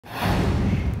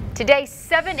Today,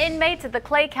 7 inmates at the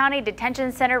Clay County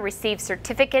Detention Center received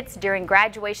certificates during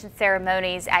graduation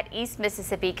ceremonies at East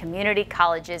Mississippi Community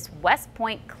College's West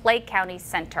Point Clay County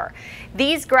Center.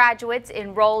 These graduates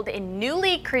enrolled in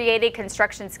newly created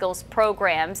construction skills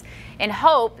programs in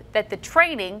hope that the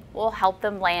training will help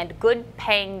them land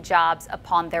good-paying jobs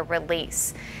upon their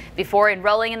release. Before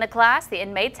enrolling in the class, the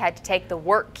inmates had to take the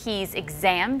Work Keys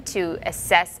exam to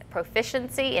assess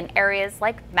proficiency in areas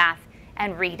like math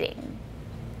and reading.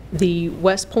 The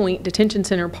West Point Detention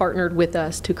Center partnered with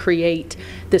us to create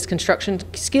this construction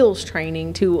skills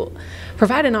training to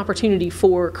provide an opportunity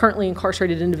for currently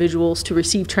incarcerated individuals to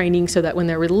receive training so that when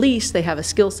they're released, they have a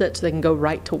skill set so they can go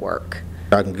right to work.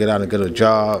 I can get out and get a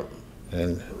job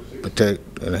and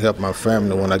protect and help my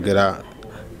family when I get out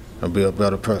and be a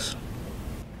better person.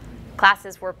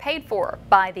 Classes were paid for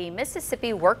by the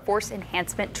Mississippi Workforce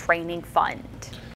Enhancement Training Fund.